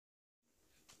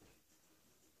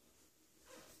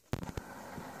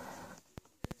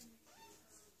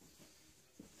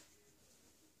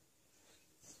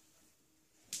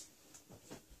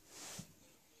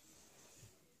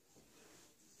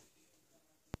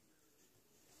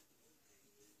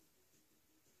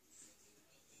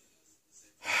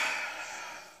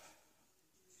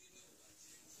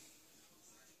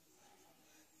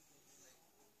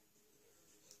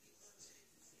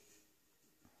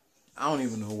I don't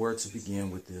even know where to begin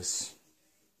with this.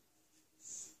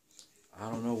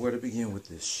 I don't know where to begin with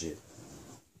this shit.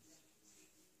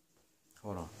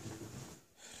 Hold on.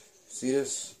 See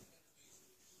this?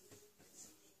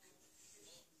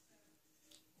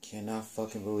 Cannot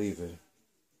fucking believe it.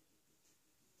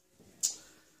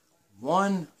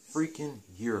 1 freaking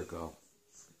year ago.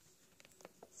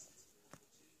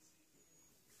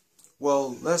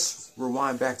 Well, let's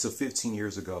rewind back to 15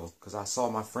 years ago, because I saw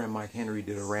my friend Mike Henry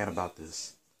did a rant about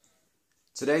this.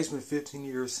 Today's been 15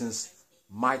 years since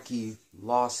Mikey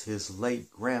lost his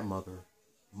late grandmother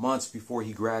months before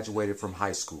he graduated from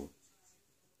high school.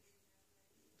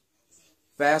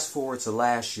 Fast forward to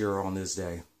last year on this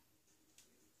day.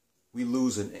 We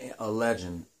lose a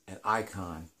legend, an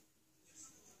icon,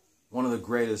 one of the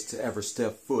greatest to ever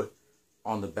step foot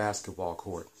on the basketball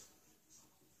court.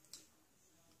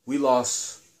 We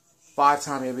lost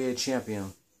 5-time NBA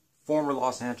champion, former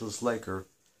Los Angeles Laker,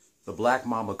 the Black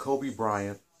Mamba Kobe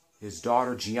Bryant, his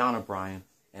daughter Gianna Bryant,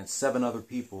 and 7 other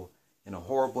people in a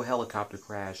horrible helicopter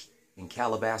crash in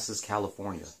Calabasas,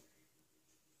 California.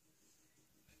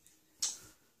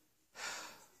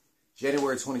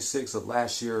 January 26th of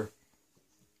last year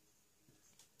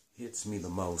hits me the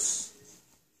most.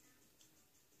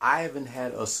 I haven't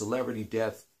had a celebrity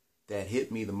death that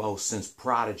hit me the most since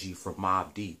Prodigy from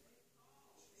Mobb Deep.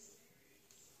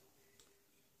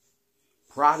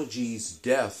 Prodigy's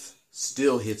death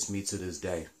still hits me to this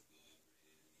day.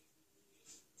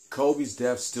 Kobe's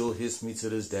death still hits me to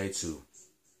this day too.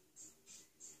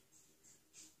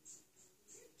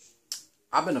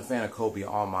 I've been a fan of Kobe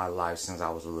all my life since I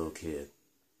was a little kid.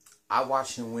 I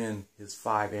watched him win his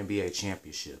 5 NBA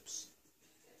championships.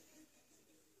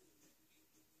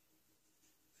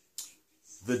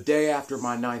 The day after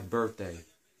my 9th birthday,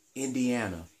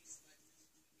 Indiana,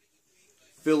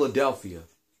 Philadelphia.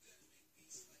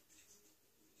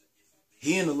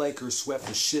 He and the Lakers swept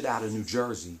the shit out of New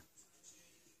Jersey,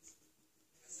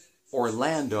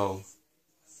 Orlando,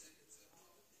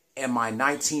 and my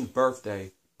 19th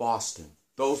birthday, Boston.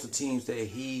 Those are the teams that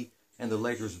he and the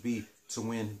Lakers beat to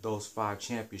win those 5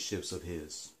 championships of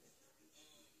his.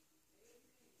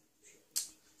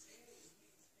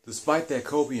 Despite that,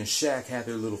 Kobe and Shaq had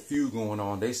their little feud going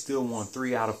on, they still won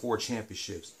 3 out of 4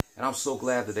 championships. And I'm so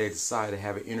glad that they decided to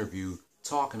have an interview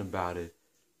talking about it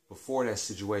before that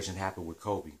situation happened with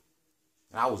Kobe.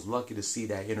 And I was lucky to see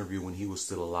that interview when he was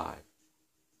still alive.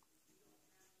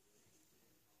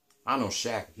 I know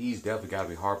Shaq, he's definitely got to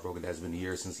be heartbroken. That's been a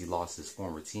year since he lost his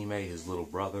former teammate, his little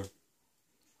brother.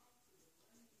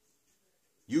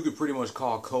 You could pretty much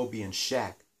call Kobe and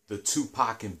Shaq the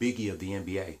Tupac and Biggie of the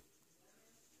NBA.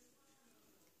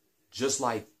 Just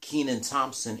like Kenan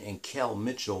Thompson and Kel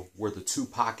Mitchell were the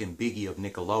Tupac and Biggie of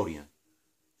Nickelodeon.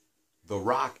 The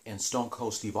Rock and Stone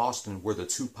Cold Steve Austin were the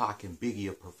Tupac and Biggie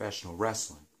of professional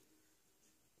wrestling.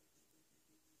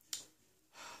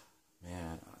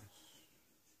 Man,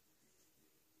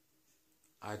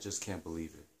 I just can't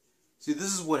believe it. See,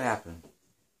 this is what happened.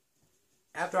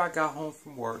 After I got home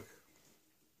from work,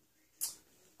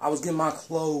 I was getting my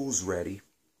clothes ready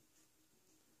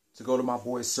to go to my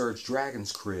boy Serge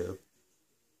Dragon's crib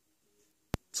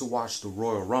to watch the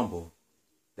Royal Rumble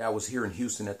that was here in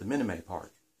Houston at the Minute Maid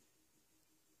Park.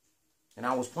 And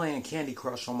I was playing Candy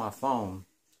Crush on my phone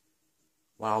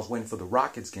while I was waiting for the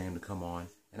Rockets game to come on.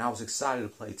 And I was excited to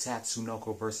play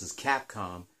Tatsunoko versus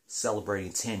Capcom,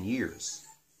 celebrating 10 years.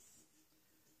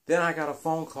 Then I got a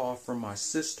phone call from my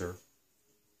sister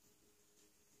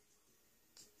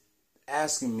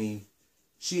asking me,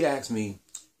 she asked me,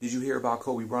 "Did you hear about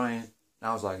Kobe Bryant?"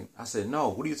 And I said, "No,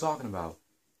 what are you talking about?"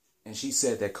 And she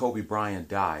said that Kobe Bryant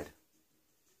died.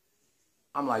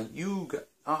 I'm like, no,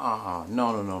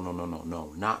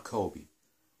 not Kobe.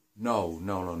 No,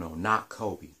 not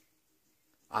Kobe.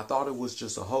 I thought it was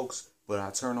just a hoax, but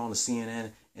I turned on the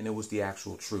CNN and it was the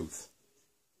actual truth.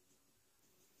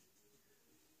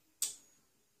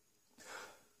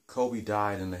 Kobe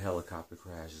died in the helicopter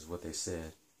crash is what they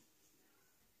said.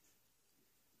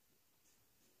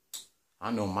 I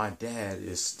know my dad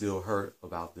is still hurt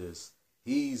about this.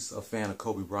 He's a fan of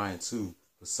Kobe Bryant too,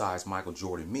 besides Michael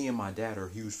Jordan. Me and my dad are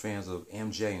huge fans of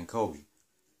MJ and Kobe,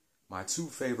 my 2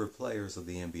 favorite players of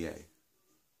the NBA.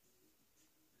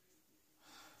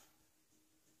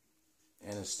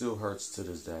 And it still hurts to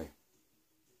this day.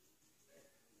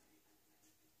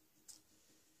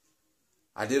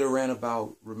 I did a rant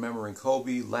about remembering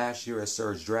Kobe last year at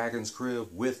Serge Dragon's crib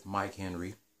with Mike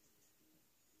Henry.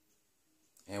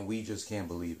 And we just can't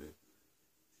believe it.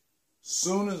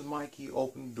 Soon as Mikey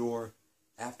opened the door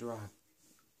after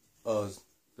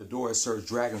the door at Serge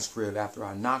Dragon's crib, after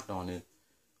I knocked on it,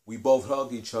 We both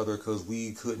hugged each other because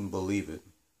we couldn't believe it.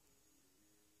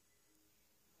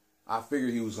 I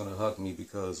figured he was going to hug me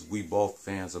because we both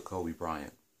fans of Kobe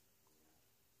Bryant.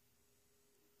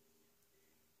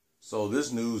 So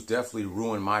this news definitely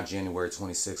ruined my January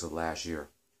 26th of last year.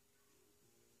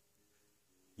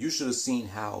 You should have seen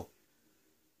how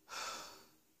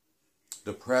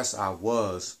depressed I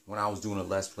was when I was doing a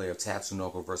Let's Play of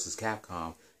Tatsunoko vs.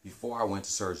 Capcom before I went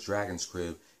to Surge Dragon's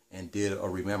crib and did a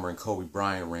Remembering Kobe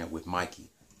Bryant rant with Mikey.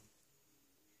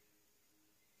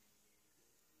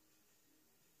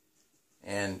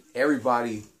 And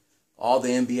everybody, all the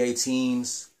NBA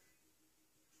teams,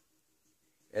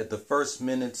 at the first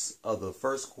minutes of the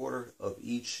first quarter of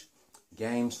each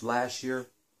games last year,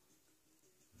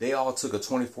 they all took a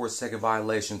 24-second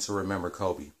violation to remember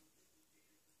Kobe.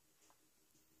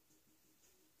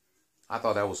 I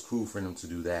thought that was cool for them to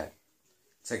do that.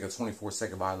 Take a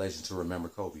 24-second violation to remember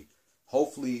Kobe.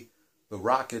 Hopefully, the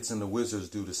Rockets and the Wizards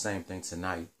do the same thing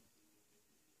tonight.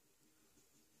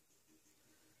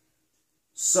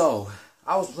 So,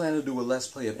 I was planning to do a Let's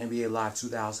Play of NBA Live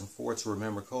 2004 to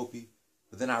remember Kobe,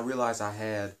 but then I realized I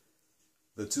had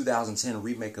the 2010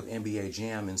 remake of NBA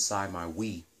Jam inside my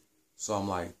Wii. So I'm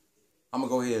like, I'm going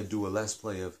to go ahead and do a Let's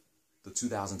Play of the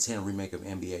 2010 remake of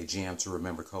NBA Jam to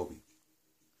remember Kobe.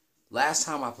 Last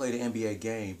time I played an NBA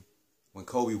game when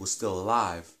Kobe was still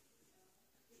alive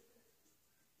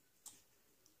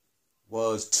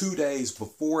was 2 days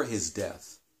before his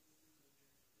death.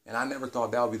 And I never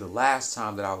thought that would be the last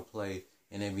time that I would play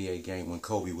an NBA game when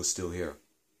Kobe was still here.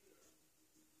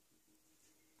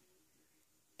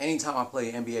 Anytime I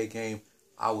play an NBA game,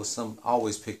 I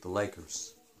always pick the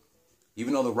Lakers.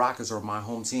 Even though the Rockets are my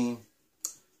home team,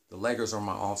 the Lakers are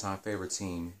my all-time favorite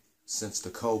team since the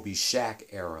Kobe Shaq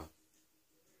era.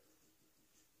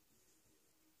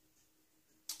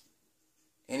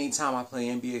 Anytime I play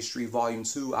NBA Street Volume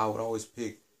 2, I would always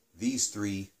pick these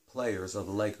three players of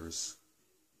the Lakers.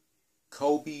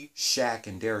 Kobe, Shaq,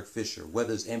 and Derek Fisher.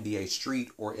 Whether it's NBA Street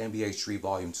or NBA Street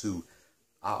Volume 2,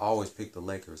 I always pick the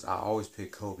Lakers. I always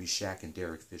pick Kobe, Shaq, and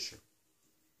Derek Fisher.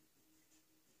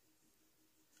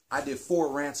 I did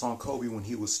 4 rants on Kobe when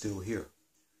he was still here.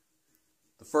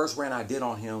 The first rant I did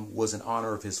on him was in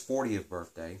honor of his 40th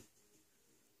birthday.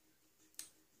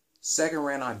 Second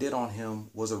rant I did on him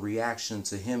was a reaction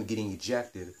to him getting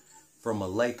ejected from a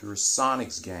Lakers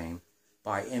Sonics game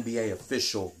by NBA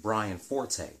official Brian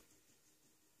Forte.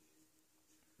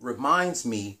 Reminds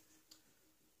me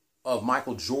of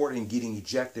Michael Jordan getting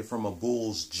ejected from a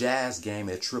Bulls Jazz game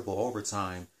at triple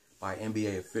overtime by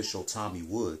NBA official Tommy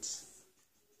Woods.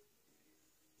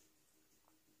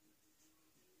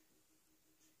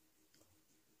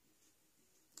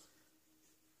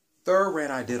 Third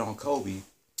rant I did on Kobe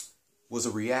was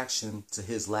a reaction to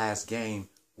his last game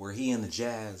where he and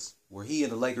the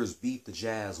Lakers beat the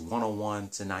Jazz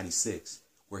 101-96,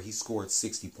 where he scored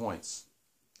 60 points.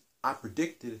 I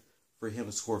predicted for him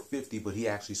to score 50, but he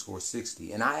actually scored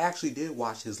 60. And I actually did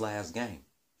watch his last game,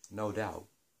 no doubt.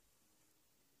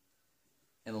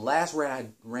 And the last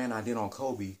rant I did on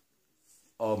Kobe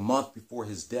a month before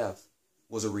his death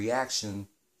was a reaction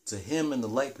to him and the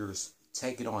Lakers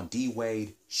taking on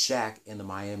D-Wade, Shaq, and the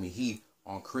Miami Heat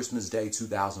on Christmas Day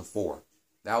 2004.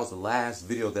 That was the last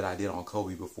video that I did on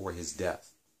Kobe before his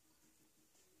death.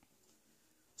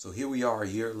 So here we are a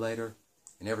year later,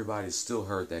 and everybody's still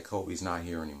heard that Kobe's not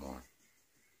here anymore.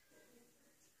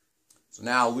 So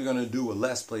now we're going to do a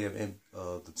Let's Play of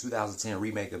the 2010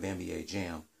 remake of NBA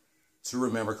Jam to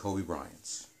remember Kobe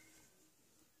Bryant.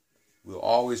 We'll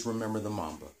always remember the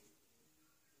Mamba.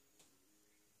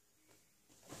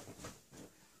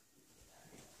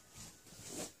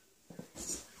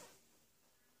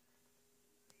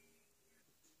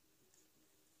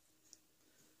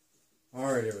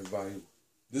 Alright everybody,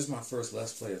 this is my first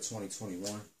Let's Play of 2021.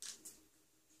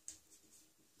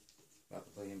 About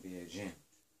to play NBA Jam.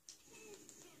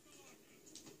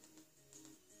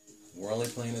 We're only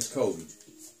playing as Kobe.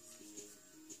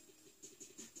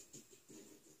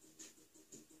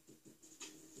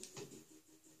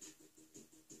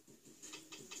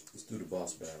 Let's do the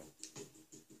boss battle.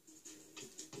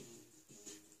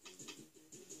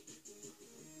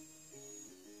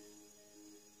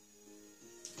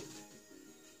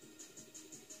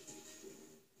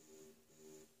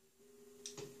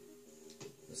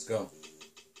 Let's go.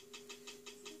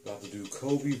 About to do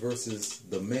Kobe versus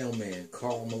the mailman,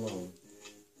 Karl Malone.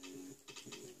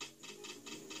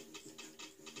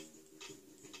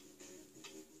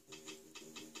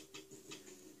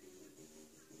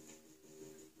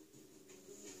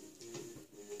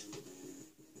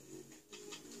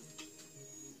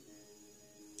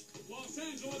 Los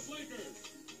Angeles Lakers.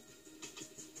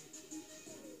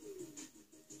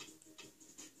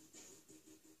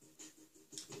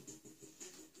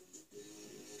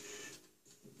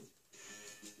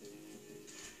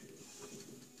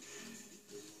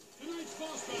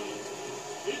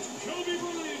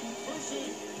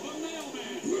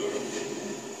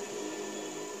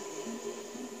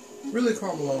 Really,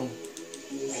 Carmelo?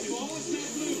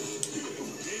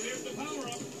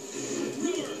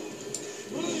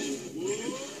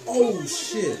 Oh,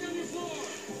 shit.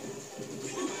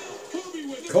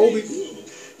 Kobe.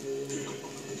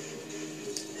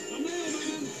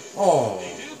 Oh.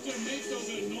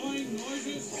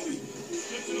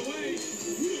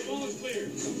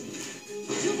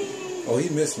 Oh, he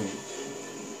missed me.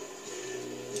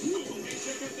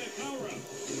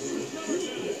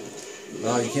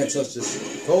 No, you can't touch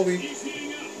this. Kobe.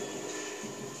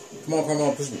 Come on,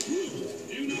 Carmelo, push me.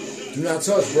 Do not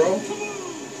touch, bro.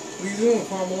 What are you doing,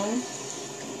 Carmelo?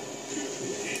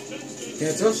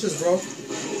 Can't touch this, bro.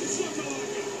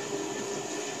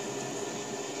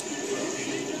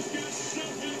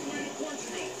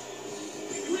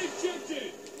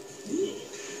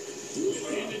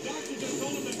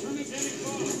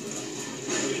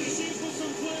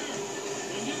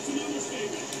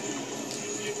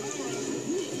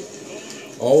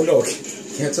 Oh no,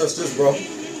 can't touch this, bro.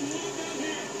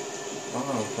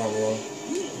 Carmelo.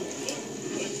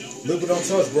 Liquid don't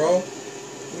touch, bro.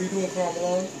 What are you doing,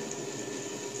 Carmelo?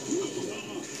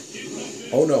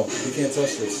 Oh no, you can't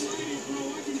touch this.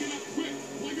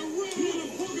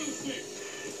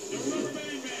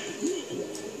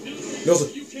 No, sir.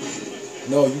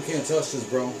 No, you can't touch this,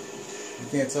 bro. You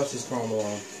can't touch this,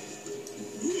 Carmelo.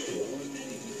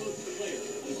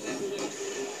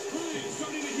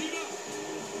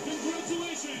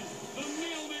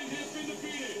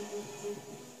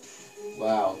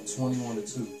 Wow,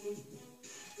 21-2.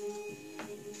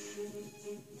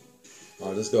 All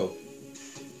right, let's go.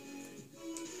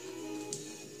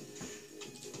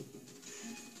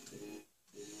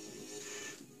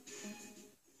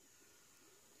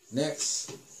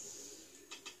 Next,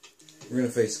 we're going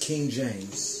to face King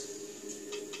James.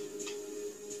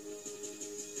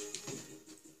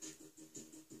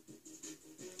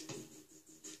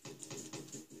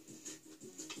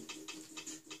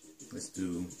 Let's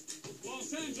do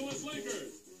Los Angeles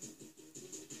Lakers.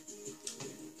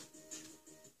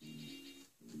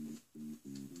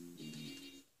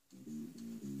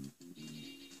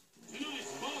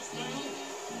 Tonight's boss battle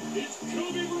is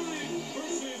Kobe Bryant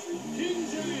versus King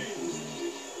James.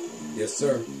 Yes,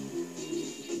 sir.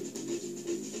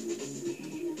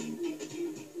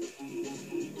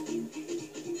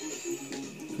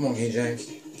 Come on, King James.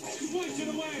 Swipes it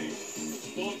away.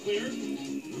 Ball cleared.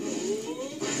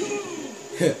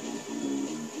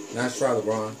 Nice try,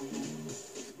 LeBron.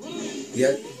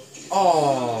 Yet.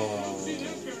 Oh.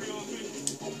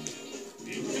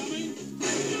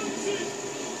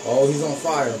 Oh, he's on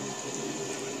fire.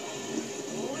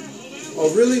 Oh,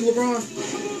 really, LeBron?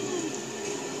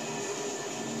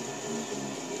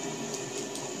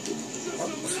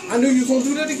 I knew you was going to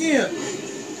do that again.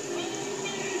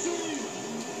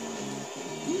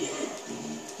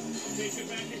 Takes it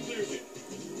back and clears it.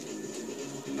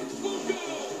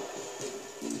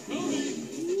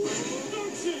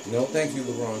 No, thank you,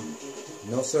 LeBron.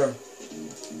 No, sir.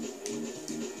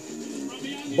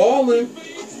 Balling.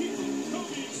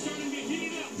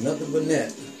 Nothing but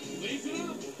net.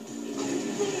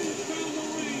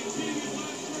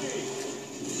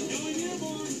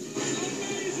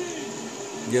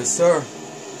 Yes, sir.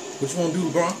 What you want to do,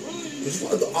 LeBron? What you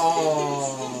want to do?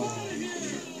 Oh.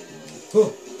 Huh.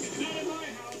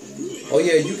 Oh,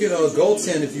 yeah, you can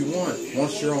goaltend if you want.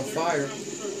 Once you're on fire.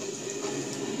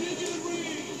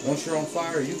 Once you're on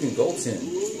fire, you can goaltend.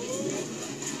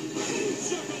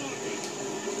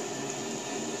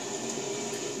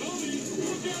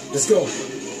 Let's go.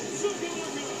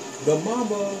 The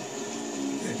Mamba.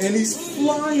 And he's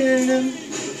flying.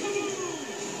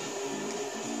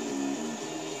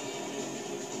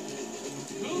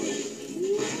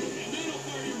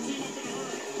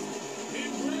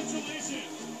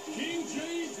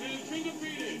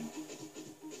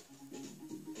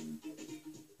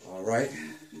 All right.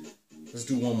 Let's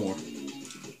do one more.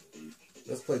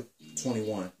 Let's play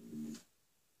 21.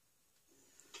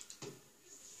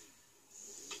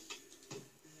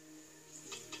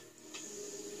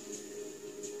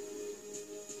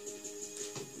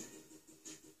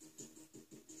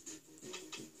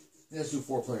 Let's do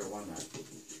 4-player. Why not?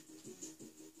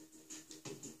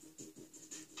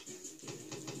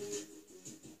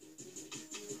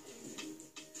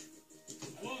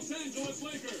 Los Angeles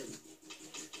Lakers.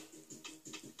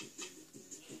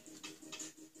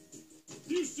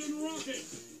 Houston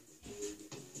Rockets.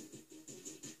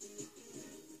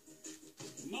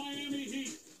 Miami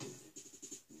Heat.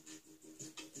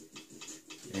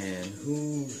 And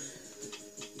who?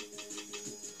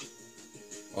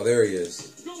 Oh, there he is.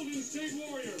 Golden State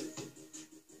Warriors.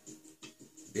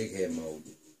 Big head mode.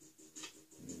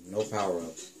 No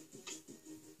power-ups.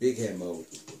 Big head mode.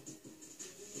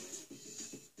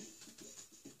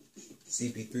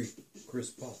 CP3, Chris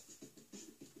Paul.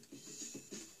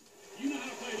 You know how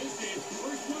to play this game.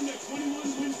 First one to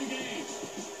 21 wins the game.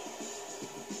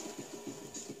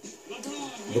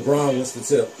 LeBron wins the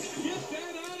tip. Get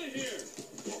that out of here.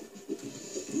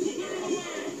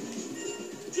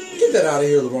 Get that out of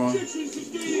here, LeBron. Couldn't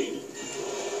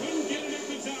get it at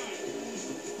the time.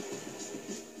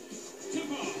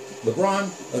 Tip off. LeBron,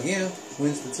 again,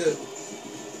 wins the tip.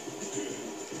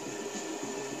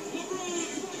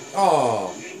 LeBron.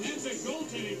 Oh, And that's a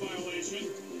goaltending violation.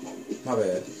 my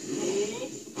bad.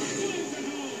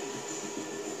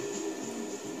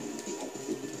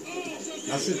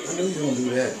 I knew he was gonna do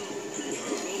that.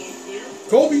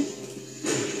 Kobe.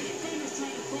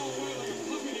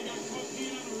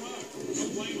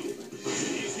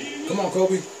 Come on,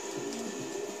 Kobe.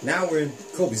 Now we're in.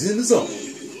 Kobe's in the zone.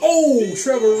 Oh,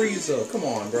 Trevor Ariza. Come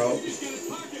on, bro.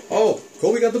 Oh,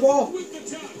 Kobe got the ball.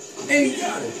 And he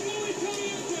got it.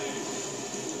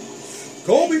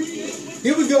 Kobe.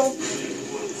 Here we go.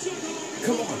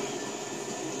 Come on.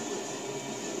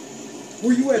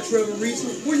 Where you at, Trevor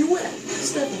Ariza? Where you at?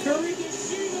 Stephen Curry?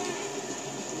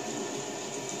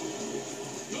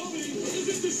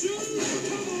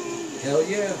 Hell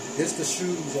yeah. It's the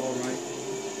shoes, all right.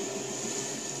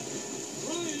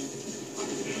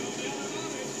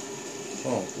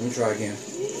 Oh, let me try again.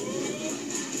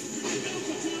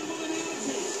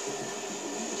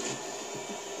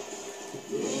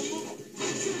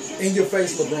 In your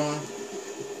face, LeBron.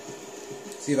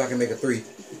 See if I can make a three.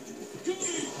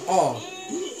 Oh,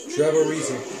 Trevor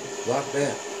Ariza. Block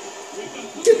that.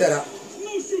 Get that out.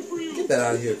 Get that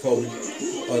out of here, Kobe.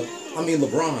 I mean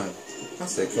LeBron. I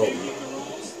said Kobe.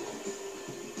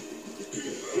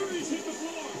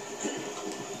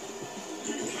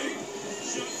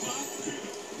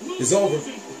 It's over.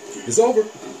 It's over.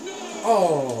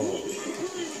 Oh.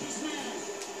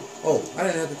 Oh, I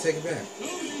didn't have to take it back.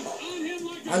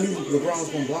 I knew LeBron was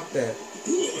going to block that.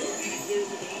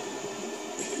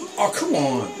 Oh, come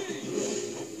on.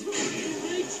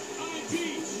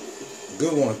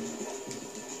 Good one.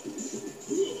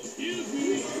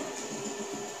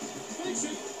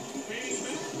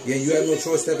 Yeah, you have no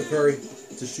choice, Stephen Curry,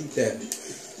 to shoot that.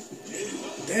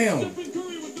 Damn.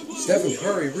 Stephen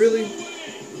Curry, really?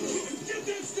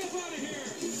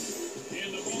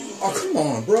 Oh, come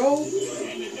on, bro.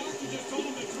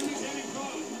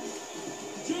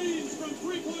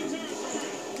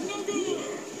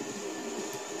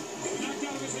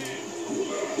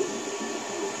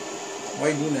 Why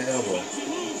are you doing that elbow?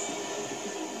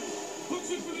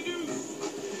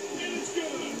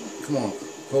 Come on,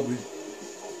 Kobe.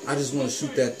 I just want to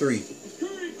shoot that three.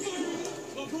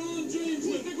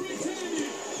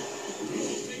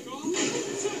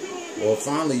 Well,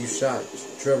 finally you shot.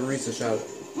 Trevor Ariza shot it.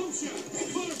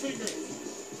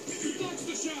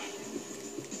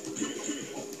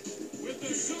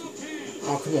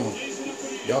 Oh, come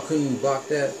on. Y'all couldn't block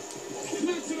that.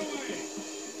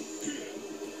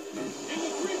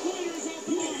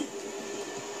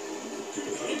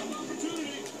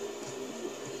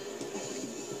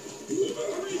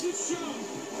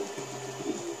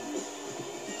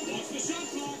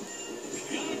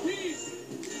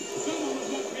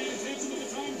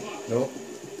 Nope.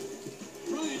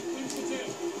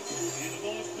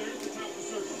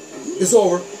 It's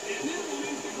over.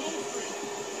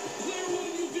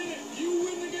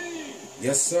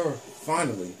 Yes, sir.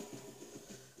 Finally.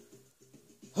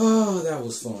 Oh, that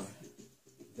was fun.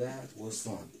 That was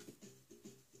fun.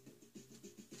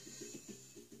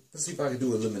 Let's see if I can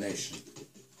do elimination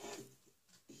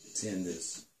to end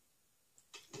this.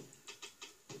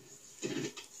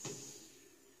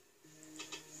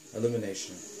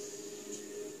 Elimination.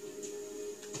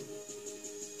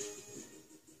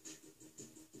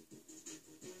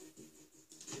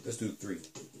 Let's do 3.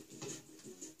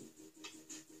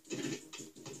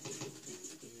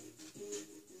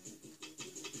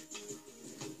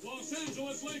 Los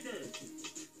Angeles Lakers.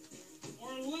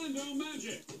 Orlando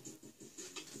Magic.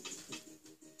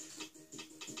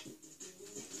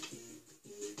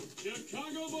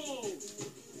 Chicago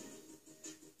Bulls.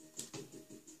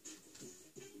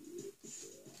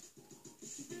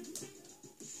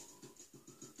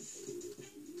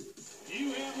 Do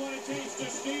you have what it takes to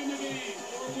stay in the game,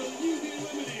 or will you be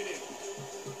eliminated?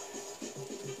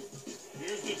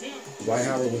 Here's the tip. Dwight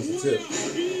Howard wins the tip.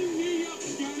 Beam me up,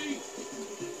 Johnny.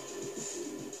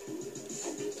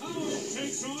 Howard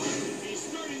takes on. He's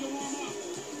starting to warm up.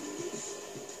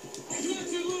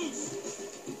 Knocks it loose.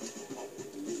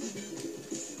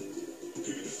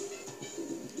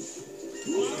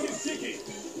 Clock is ticking.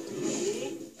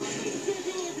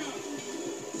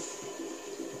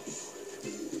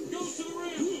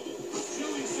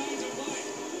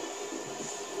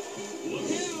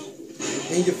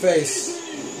 in your face.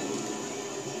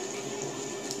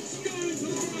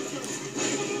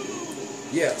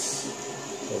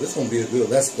 Yes. Oh, this is going to be a good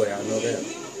Let's Play, I know that.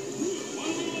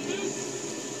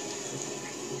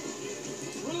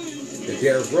 If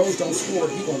Derrick Rose don't score,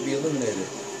 he's going to be eliminated.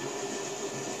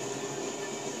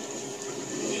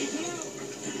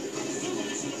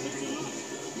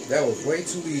 That was way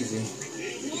too easy.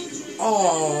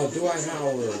 Oh, Dwight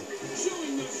Howard.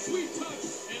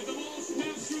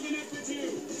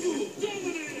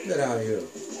 Get out of here.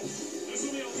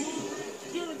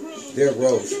 Derrick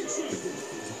Rose.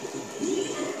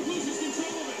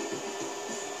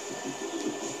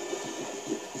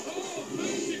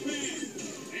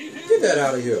 Get that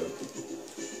out of here.